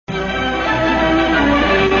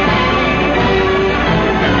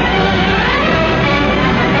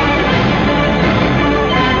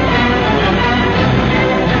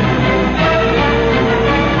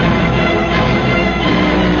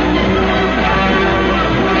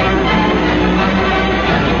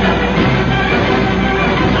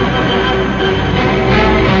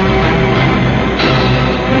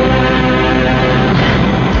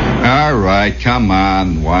come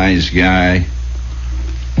on, wise guy.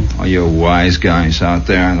 All you wise guys out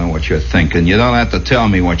there, I know what you're thinking. You don't have to tell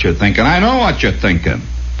me what you're thinking. I know what you're thinking.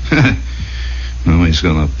 Nobody's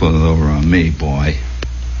going to put it over on me, boy.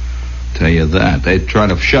 Tell you that. They try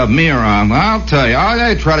to shove me around. I'll tell you. Oh,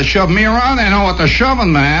 they try to shove me around. They know what they're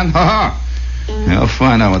shoving, man. Ha ha. They'll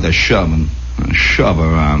find out what they're shoving. Shove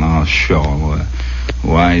around. I'll show them.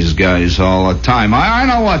 Wise guys all the time. I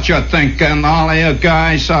know what you're thinking, all of you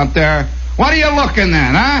guys out there. What are you looking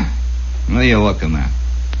at, huh? What are you looking at?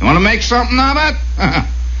 You want to make something of it?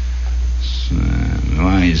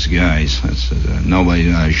 Wise guys. Nobody's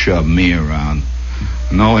going to shove me around.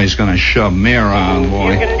 Nobody's going to shove me around,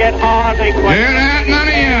 boy. You can get heartache. Hear that? None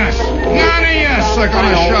of yes. None of yes are going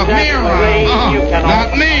to shove me around.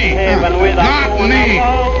 Not me. Not me.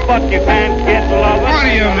 But you can't get love. What do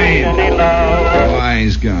you mean?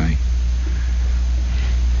 Wise guy.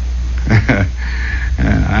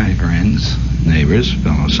 Hi, friends, neighbors,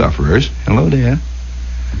 fellow sufferers. Hello there.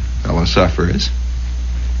 Fellow sufferers.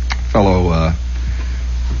 Fellow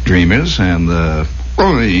dreamers and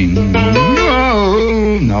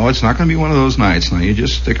no, it's not going to be one of those nights. Now, you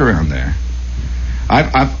just stick around there.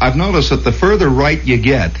 I've noticed that the further right you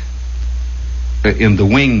get in the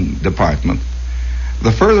wing department,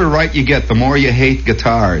 the further right you get, the more you hate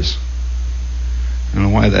guitars. I don't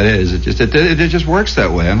know why that is. It just works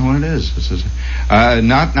that way. I don't know what it is. It's just,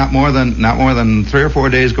 not more than 3 or 4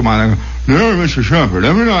 days go by. I go, no, Mr. Shepherd,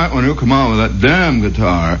 every night when you come on with that damn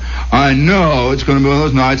guitar, I know it's going to be one of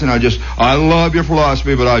those nights, and I love your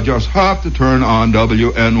philosophy, but I just have to turn on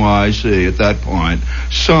WNYC at that point.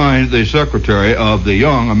 Signed, the Secretary of the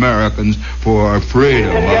Young Americans for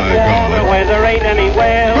Freedom. My God. Where there ain't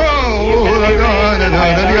anywhere.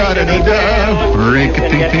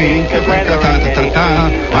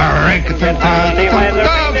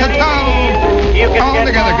 All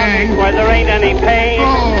together, gang. Where there ain't any pain.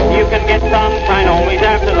 You can get sunshine always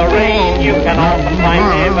after the rain. You can also find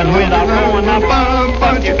heaven without going above.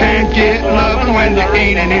 But you can't get love when there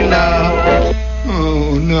ain't any love.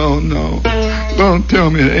 Oh, no. Don't tell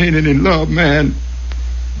me there ain't any love, man.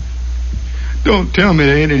 Don't tell me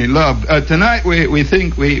there ain't any love. Tonight we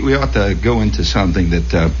think we ought to go into something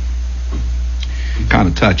that kind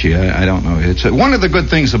of touchy. I don't know. It's one of the good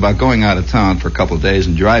things about going out of town for a couple of days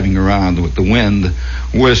and driving around with the wind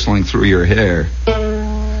whistling through your hair.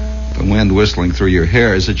 The wind whistling through your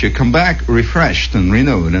hair is that you come back refreshed and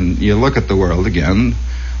renewed, and you look at the world again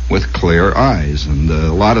with clear eyes. And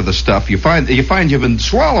a lot of the stuff you find you've been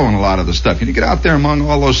swallowing a lot of the stuff. You get out there among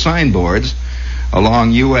all those signboards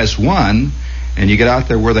along US 1, and you get out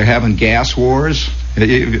there where they're having gas wars.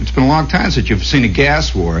 It's been a long time since you've seen a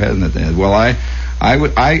gas war, hasn't it? Well, I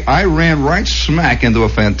ran right smack into a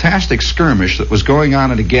fantastic skirmish that was going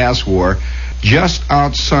on in a gas war just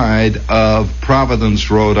outside of Providence,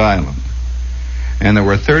 Rhode Island. And there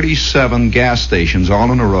were 37 gas stations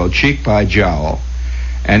all in a row, cheek by jowl,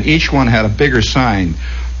 and each one had a bigger sign,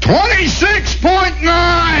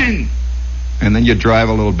 26.9! And then you drive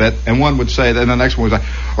a little bit, and one would say, then the next one was like,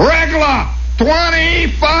 regular,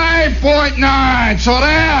 25.9, so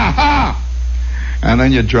there, huh? And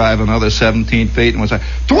then you drive another 17 feet and would say,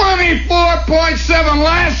 24.7,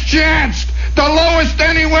 last chance, the lowest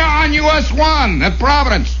anywhere on US 1 at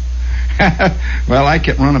Providence. Well, I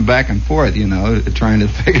kept running back and forth, trying to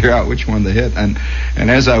figure out which one to hit. And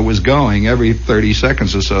as I was going, every 30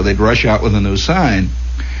 seconds or so, they'd rush out with a new sign.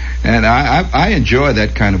 And I enjoy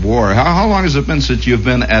that kind of war. How long has it been since you've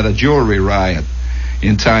been at a jewelry riot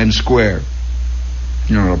in Times Square?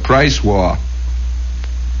 A price war.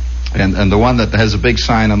 And the one that has a big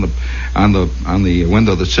sign on the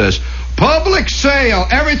window that says, public sale,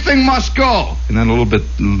 everything must go. And then a little bit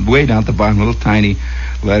way down at the bottom, little tiny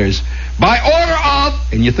letters, by order of,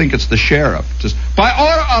 and you think it's the sheriff, just by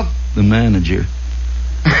order of the manager.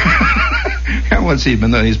 And what's he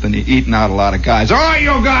been doing? He's been eating out a lot of guys. All right,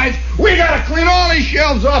 you guys, we gotta clean all these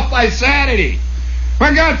shelves off by Saturday.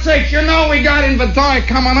 For God's sake, we got inventory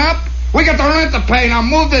coming up. We got the rent to pay. Now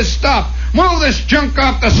move this stuff. Move this junk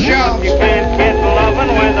off the shelves. You can't get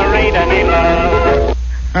loving when there ain't any love.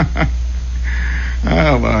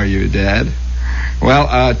 How are you, Dad?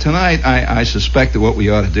 Well, tonight I suspect that what we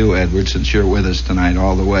ought to do, Edward, since you're with us tonight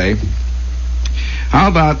all the way, how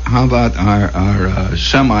about our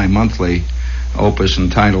semi-monthly opus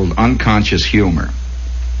entitled Unconscious Humor?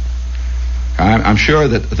 I'm sure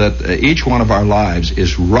that each one of our lives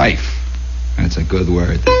is rife. That's a good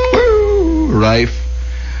word. Woo,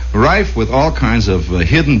 rife with all kinds of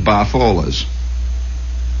hidden bafolas.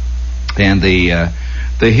 And the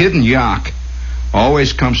hidden yak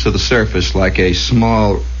always comes to the surface like a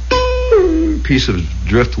small piece of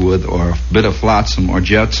driftwood or a bit of flotsam or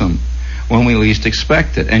jetsam when we least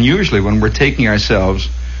expect it. And usually when we're taking ourselves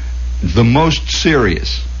the most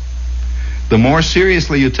serious. The more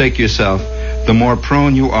seriously you take yourself, the more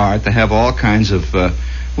prone you are to have all kinds of,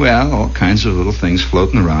 all kinds of little things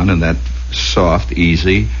floating around in that soft,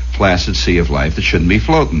 easy, placid sea of life that shouldn't be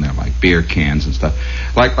floating there, like beer cans and stuff.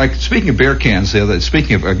 Like speaking of beer cans,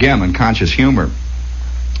 speaking of, again, unconscious humor,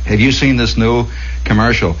 have you seen this new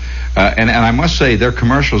commercial? And I must say, their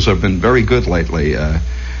commercials have been very good lately.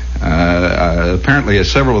 Apparently,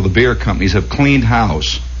 several of the beer companies have cleaned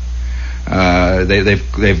house. They've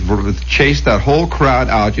chased that whole crowd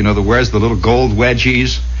out, that wears the little gold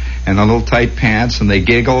wedgies and the little tight pants, and they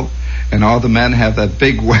giggle, and all the men have that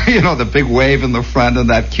big the big wave in the front and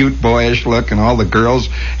that cute boyish look, and all the girls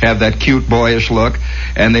have that cute boyish look,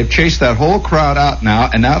 and they've chased that whole crowd out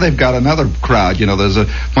now, and now they've got another crowd. There's a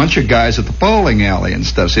bunch of guys at the bowling alley and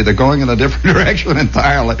stuff. See, they're going in a different direction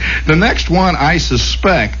entirely. The next one, I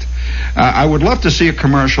suspect, I would love to see a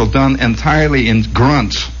commercial done entirely in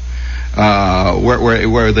grunts.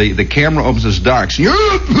 Where the camera opens as dark, so you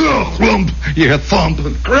hear thump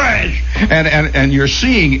and crash, and you're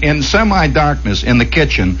seeing in semi-darkness in the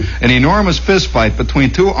kitchen an enormous fist fight between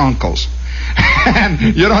two uncles, and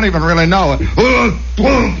you don't even really know it.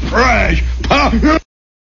 Crash, pop.